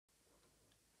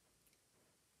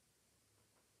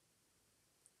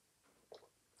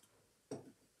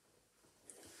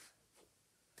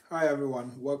Hi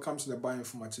everyone, welcome to the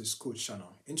Bioinformatics Coach channel.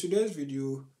 In today's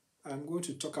video, I'm going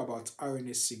to talk about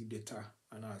RNA-seq data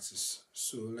analysis.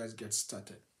 So let's get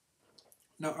started.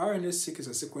 Now, RNA-seq is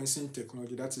a sequencing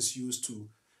technology that is used to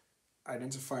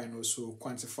identify and also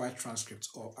quantify transcripts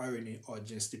or RNA or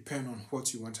genes, depending on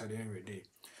what you want at the end of the day.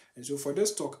 And so for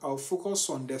this talk, I'll focus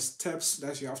on the steps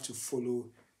that you have to follow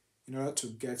in order to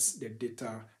get the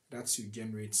data that you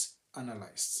generate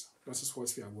analyzed. That is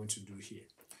what we are going to do here.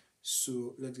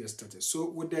 So let's get started.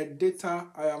 So with the data,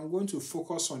 I am going to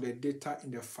focus on the data in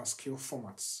the FASTQ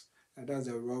formats. And that's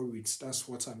the raw reads. That's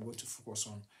what I'm going to focus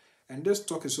on. And this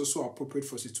talk is also appropriate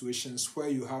for situations where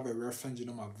you have a reference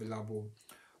genome available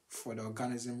for the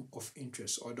organism of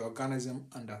interest or the organism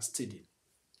under study.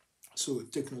 So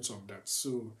take note of that.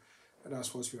 So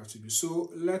that's what we have to do.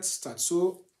 So let's start.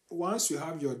 So once you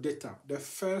have your data, the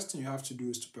first thing you have to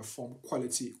do is to perform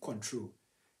quality control.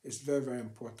 It's very, very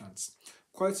important.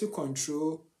 Quality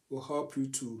control will help you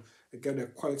to get a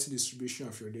quality distribution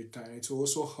of your data, and it will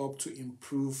also help to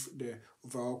improve the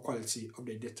overall quality of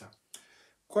the data.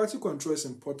 Quality control is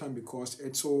important because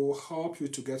it will help you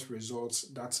to get results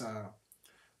that are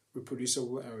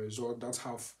reproducible and results that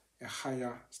have a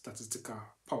higher statistical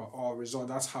power, or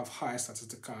results that have higher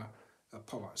statistical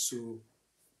power. So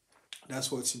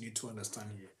that's what you need to understand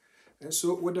here. And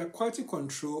so with the quality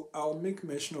control, I'll make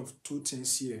mention of two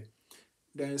things here: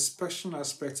 the inspection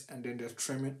aspect and then the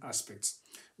trimming aspect.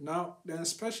 Now, the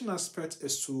inspection aspect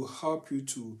is to help you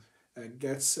to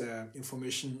get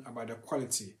information about the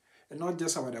quality, and not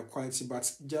just about the quality,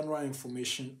 but general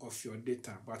information of your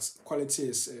data. But quality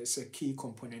is a key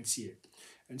component here.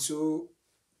 And so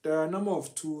there are a number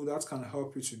of tools that can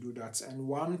help you to do that. And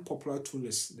one popular tool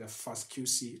is the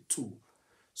FastQC tool.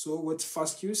 So with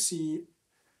FastQC,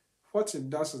 what it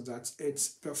does is that it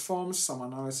performs some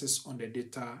analysis on the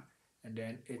data, and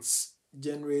then it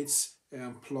generates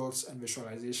plots and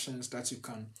visualizations that you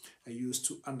can use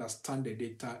to understand the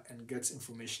data and get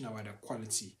information about the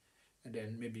quality, and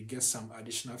then maybe get some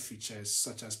additional features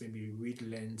such as maybe read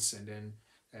lengths, and then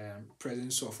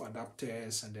presence of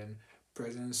adapters, and then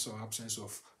presence or absence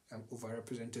of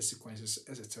overrepresented sequences,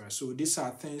 etc. So these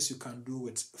are things you can do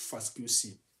with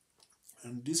FastQC.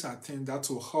 And these are things that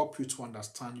will help you to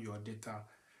understand your data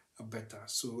better.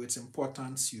 So it's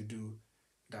important you do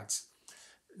that.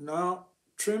 Now,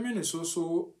 trimming is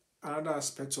also another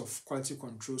aspect of quality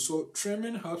control. So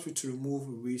trimming helps you to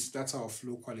remove reads that are of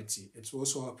low quality. It will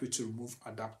also help you to remove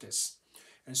adapters.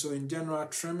 And so in general,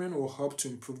 trimming will help to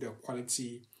improve the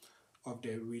quality of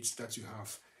the reads that you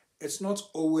have. It's not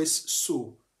always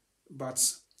so,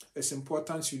 but it's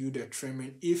important you do the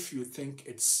trimming if you think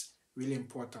it's really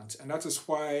important. And that is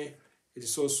why it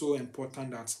is also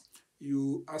important that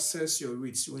you assess your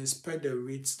reads, you inspect the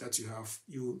reads that you have,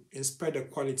 you inspect the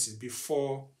quality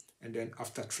before and then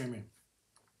after trimming,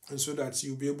 and so that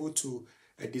you'll be able to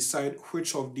decide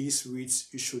which of these reads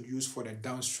you should use for the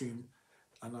downstream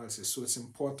analysis. So it's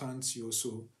important you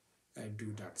also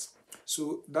do that.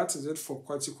 So that is it for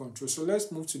quality control. So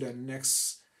let's move to the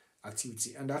next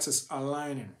activity, and that is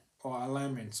aligning or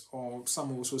alignment, or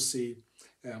some also say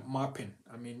mapping.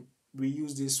 I mean, we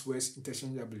use these words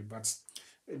interchangeably, but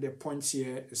the point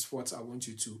here is what I want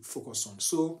you to focus on.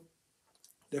 So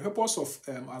the purpose of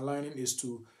aligning is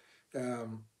to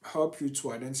help you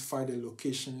to identify the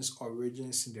locations or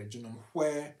regions in the genome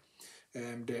where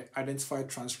the identified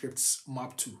transcripts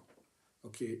map to.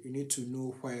 Okay, you need to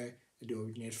know where they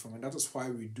originate from, and that is why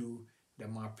we do the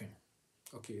mapping.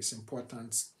 Okay, it's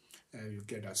important you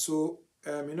get that. So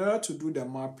in order to do the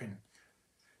mapping,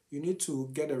 you need to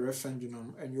get a reference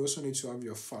genome, and you also need to have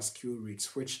your FASTQ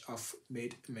reads, which I've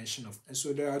made mention of. And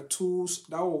so there are tools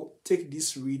that will take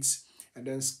these reads and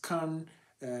then scan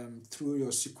through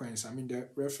your sequence, I mean the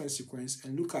reference sequence,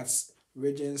 and look at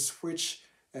regions which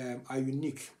are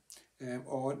unique,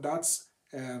 or that's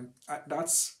the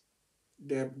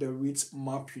reads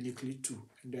map uniquely to,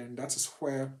 and then that is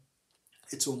where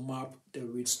it will map the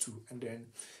reads to, and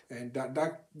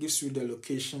that gives you the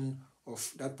location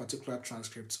of that particular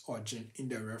transcript or gene in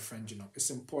the reference genome. It's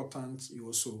important you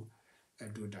also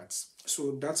do that.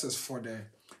 So that is for the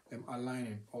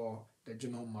aligning or the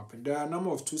genome mapping. There are a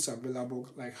number of tools available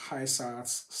like HiSAT,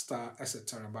 STAR,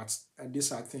 etc. But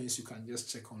these are things you can just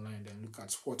check online and look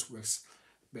at what works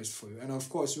best for you. And of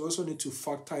course, you also need to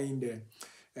factor in the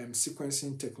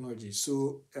sequencing technology.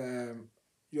 So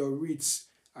your reads,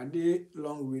 are they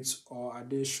long reads or are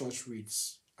they short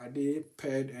reads? Are they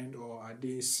paired end or are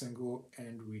they single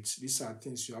end reads? These are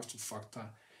things you have to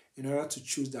factor in order to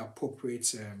choose the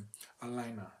appropriate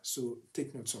aligner. So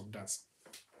take note of that.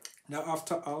 Now,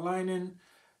 after aligning,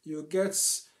 you get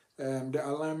the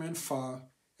alignment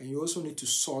file and you also need to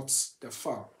sort the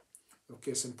file.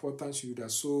 Okay, it's important to do that.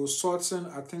 So sorting,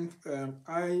 I think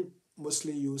I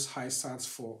mostly use HiSAT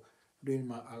for doing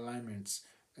my alignments.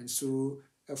 And so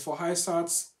for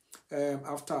HiSAT,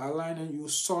 after aligning, you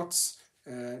sort.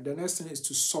 The next thing is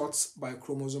to sort by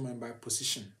chromosome and by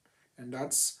position. And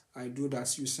I do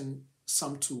that using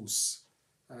some tools.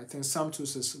 I think some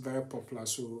tools is very popular,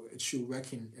 so it should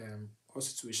work in all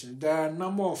situations. There are a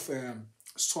number of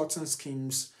sorting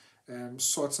schemes,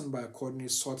 sorting by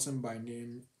coordinates, sorting by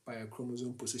name, by a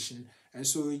chromosome position, and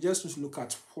so you just need to look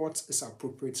at what is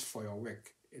appropriate for your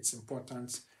work. It's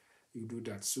important you do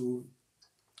that. So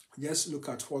just look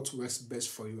at what works best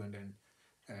for you and then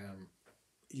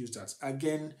use that.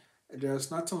 Again, there's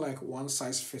nothing like one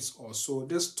size fits all. So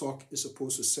this talk is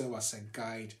supposed to serve as a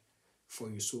guide for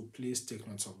you. So please take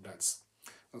note of that.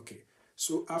 Okay.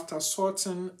 So after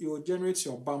sorting, you will generate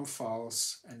your BAM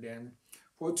files, and then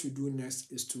what you do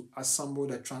next is to assemble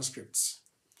the transcripts.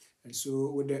 And so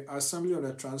with the assembly of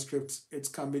the transcript,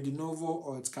 it can be de novo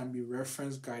or it can be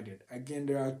reference guided. Again,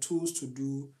 there are tools to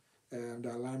do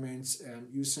the alignments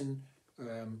using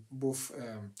both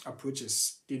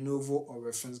approaches, de novo or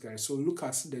reference guided. So look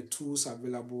at the tools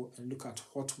available and look at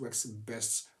what works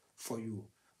best for you.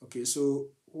 Okay, so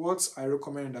what I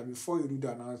recommend that before you do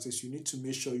the analysis, you need to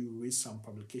make sure you read some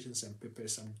publications and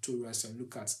papers and tutorials and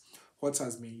look at what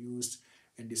has been used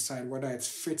and decide whether it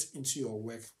fits into your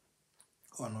work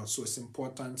or not. So it's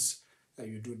important that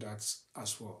you do that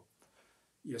as well.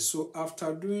 Yes, so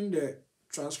after doing the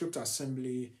transcript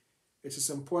assembly, it is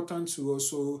important to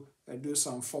also do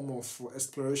some form of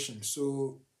exploration.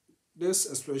 So this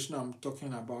exploration I'm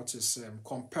talking about is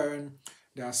comparing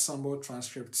the assembled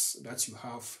transcripts that you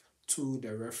have to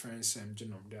the reference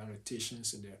genome, the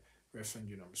annotations in the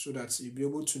reference genome, so that you'll be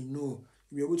able to know,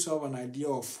 you'll be able to have an idea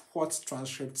of what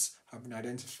transcripts have been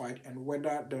identified and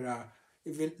whether there are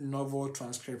even novel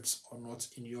transcripts or not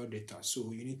in your data.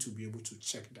 So you need to be able to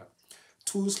check that.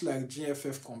 Tools like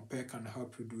GFF Compare can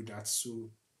help you do that. So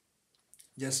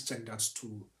just check that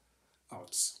tool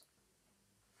out.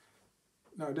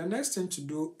 Now, the next thing to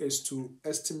do is to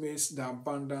estimate the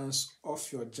abundance of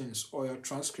your genes or your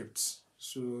transcripts.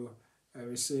 So I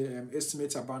will say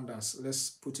estimate abundance. Let's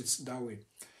put it that way.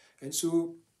 And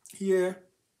so here,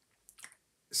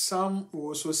 some will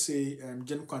also say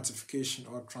gene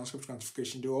quantification or transcript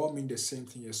quantification. They all mean the same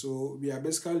thing here. So we are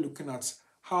basically looking at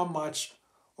how much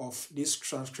of these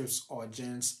transcripts or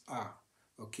genes are,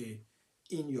 okay,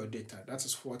 in your data. That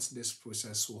is what this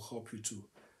process will help you to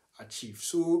achieve.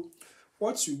 So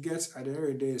what you get at the end of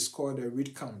the day is called the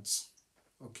read count,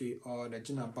 okay, or the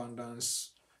gene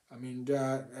abundance. I mean, there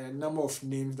are a number of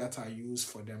names that are used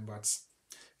for them, but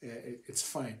it's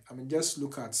fine. I mean, just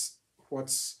look at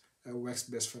what works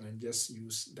best for them and just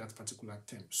use that particular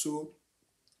term. So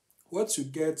what you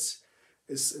get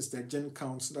is the gene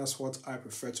count. That's what I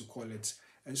prefer to call it.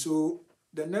 And so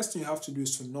the next thing you have to do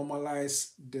is to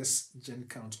normalize this gene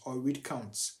count or read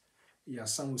counts. Yeah,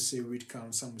 some will say read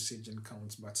count, some will say gene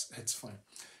count, but it's fine.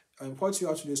 And what you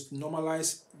have to do is to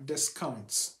normalize this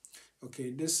counts, okay,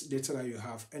 this data that you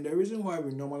have. And the reason why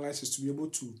we normalize is to be able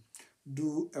to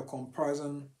do a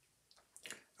comparison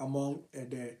among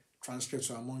the transcripts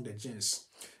or among the genes.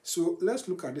 So let's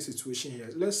look at this situation here.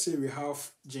 Let's say we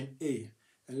have gene A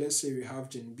and let's say we have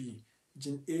gene B.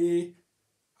 Gene A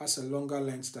has a longer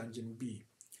length than gene B.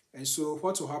 And so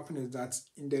what will happen is that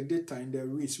in the data, in the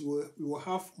reads, we will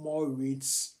have more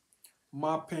reads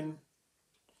mapping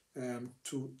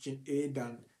to gene A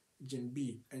than gene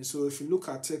B. And so if you look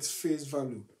at its face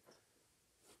value,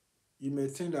 you may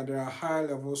think that there are higher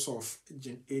levels of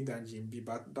gene A than gene B,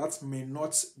 but that may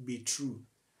not be true.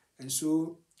 And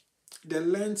so the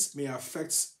length may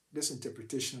affect this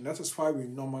interpretation. That is why we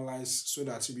normalize, so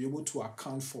that you'll be able to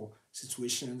account for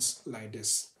situations like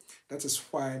this. That is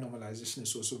why normalization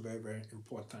is also very, very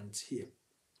important here.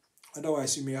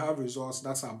 Otherwise, you may have results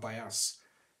that are biased.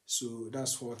 So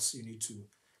that's what you need to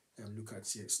look at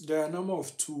here. So there are a number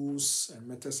of tools and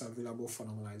methods available for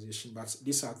normalization, but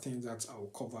these are things that I will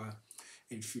cover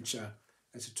in future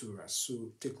tutorials.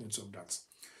 So take note of that.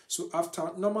 So after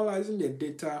normalizing the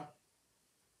data,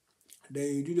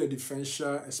 then you do the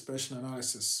differential expression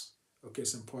analysis. Okay,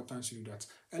 it's important to do that.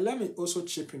 And let me also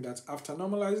chip in that after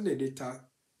normalizing the data,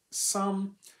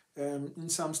 in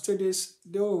some studies,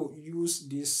 they will use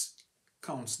these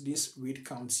counts, these read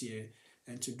counts here,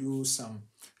 and to do some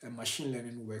machine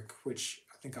learning work, which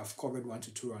I think I've covered 1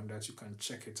 tutorial on that. You can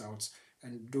check it out.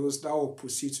 And those that will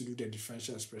proceed to do the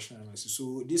differential expression analysis.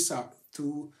 So these are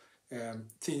two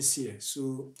things here.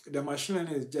 So the machine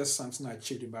learning is just something I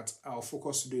checked, but our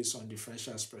focus today is on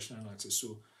differential expression analysis.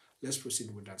 So let's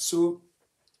proceed with that. So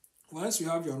Once you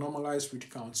have your normalized read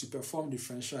counts, you perform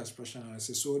differential expression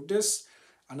analysis. So this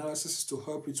analysis is to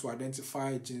help you to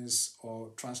identify genes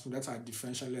or transcripts that are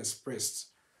differentially expressed.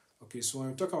 Okay, so when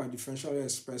we talk about differentially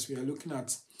expressed, we are looking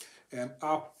at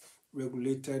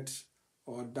up-regulated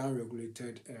or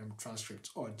down-regulated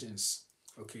transcripts or genes.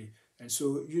 Okay, and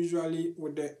so usually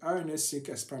with the RNA-seq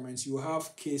experiments, you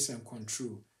have case and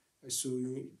control. So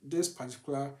this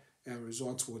particular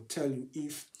result will tell you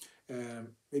if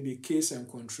maybe case and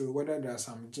control, whether there are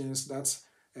some genes that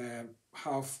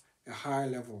have a high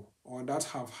level or that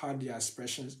have had their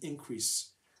expressions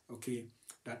increase, okay,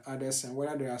 than others, and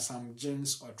whether there are some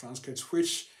genes or transcripts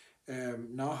which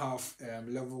now have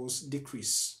levels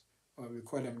decrease, or we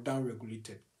call them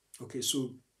down-regulated. Okay, so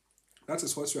that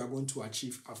is what we are going to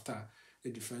achieve after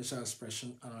the differential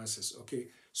expression analysis. Okay,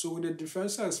 so with the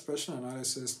differential expression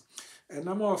analysis, a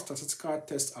number of statistical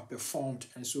tests are performed,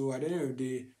 and so at the end of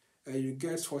the day, you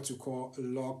get what you call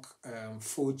log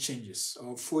fold changes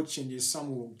or fold changes.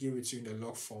 Some will give it to you in the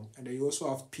log form, and then you also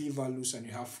have p-values and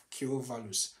you have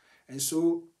q-values. And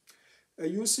so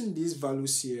using these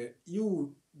values here,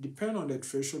 you depend on the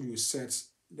threshold you set,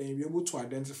 then you'll be able to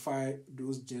identify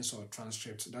those genes or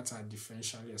transcripts that are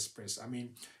differentially expressed. I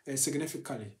mean,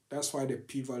 significantly. That's why the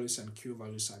p-values and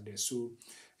q-values are there. So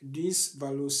these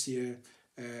values here,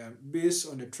 based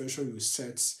on the threshold you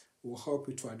set, will help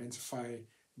you to identify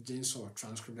genes or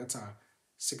transcripts that are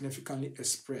significantly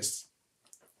expressed,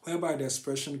 whereby the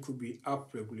expression could be up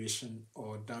regulation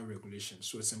or down regulation.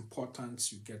 So it's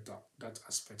important you get that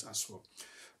aspect as well.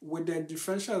 With the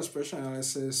differential expression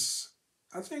analysis,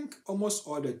 I think almost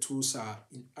all the tools are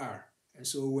in R. And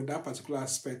so with that particular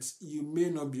aspect, you may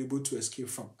not be able to escape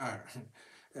from R.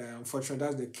 Unfortunately,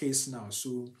 that's the case now.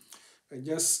 So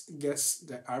just get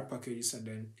the R packages and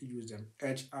then use them.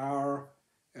 EdgeR,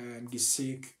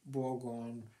 DSeq,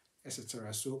 Borgon,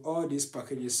 etc. So all these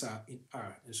packages are in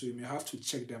R, and so you may have to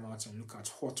check them out and look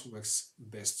at what works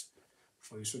best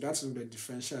for you. So that's the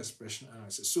differential expression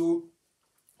analysis. So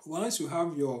once you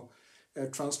have your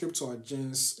transcripts or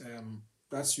genes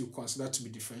that you consider to be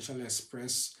differentially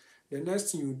expressed, the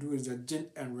next thing you do is the gene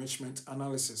enrichment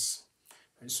analysis.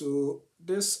 And so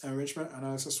this enrichment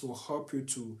analysis will help you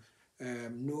to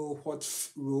know what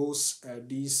roles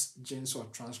these genes or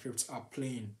transcripts are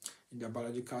playing in the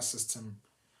biological system.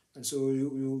 And so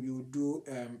you do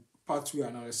pathway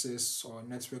analysis or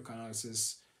network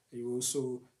analysis. You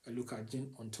also look at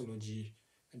gene ontology,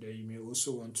 and then you may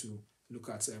also want to look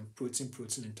at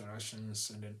protein-protein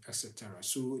interactions, and then etc.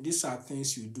 So these are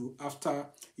things you do after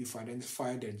you've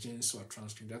identified the genes or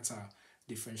transcripts that are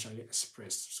differentially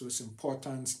expressed. So it's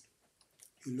important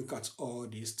you look at all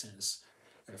these things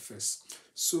first.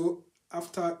 So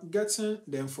after getting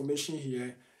the information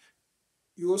here,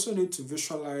 you also need to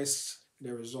visualize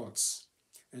the results.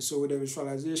 And so with the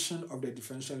visualization of the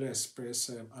differentially expressed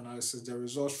analysis, the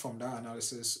results from that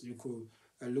analysis, you could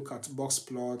look at box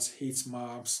plots, heat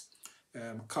maps,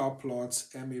 car plots,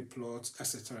 MA plots,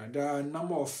 etc. There are a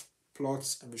number of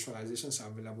plots and visualizations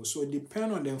available. So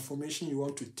depending on the information you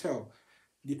want to tell,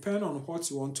 depending on what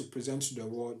you want to present to the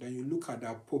world, then you look at the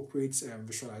appropriate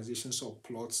visualizations or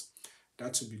plots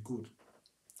that will be good.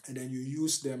 And then you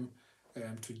use them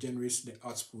to generate the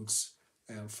outputs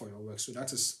for your work. So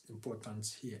that is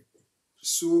important here.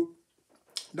 So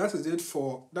that's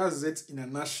it in a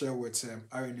nutshell with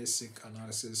RNA-seq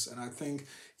analysis. And I think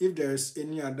if there is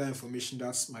any other information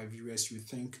that my viewers you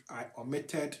think I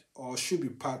omitted or should be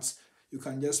part, you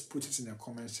can just put it in the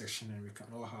comment section and we can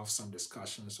all have some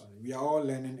discussions on it. We are all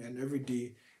learning, and every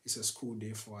day is a school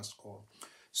day for us all.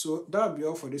 So that'll be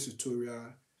all for this tutorial.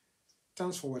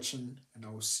 Thanks for watching, and I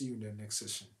will see you in the next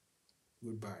session.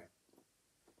 Goodbye.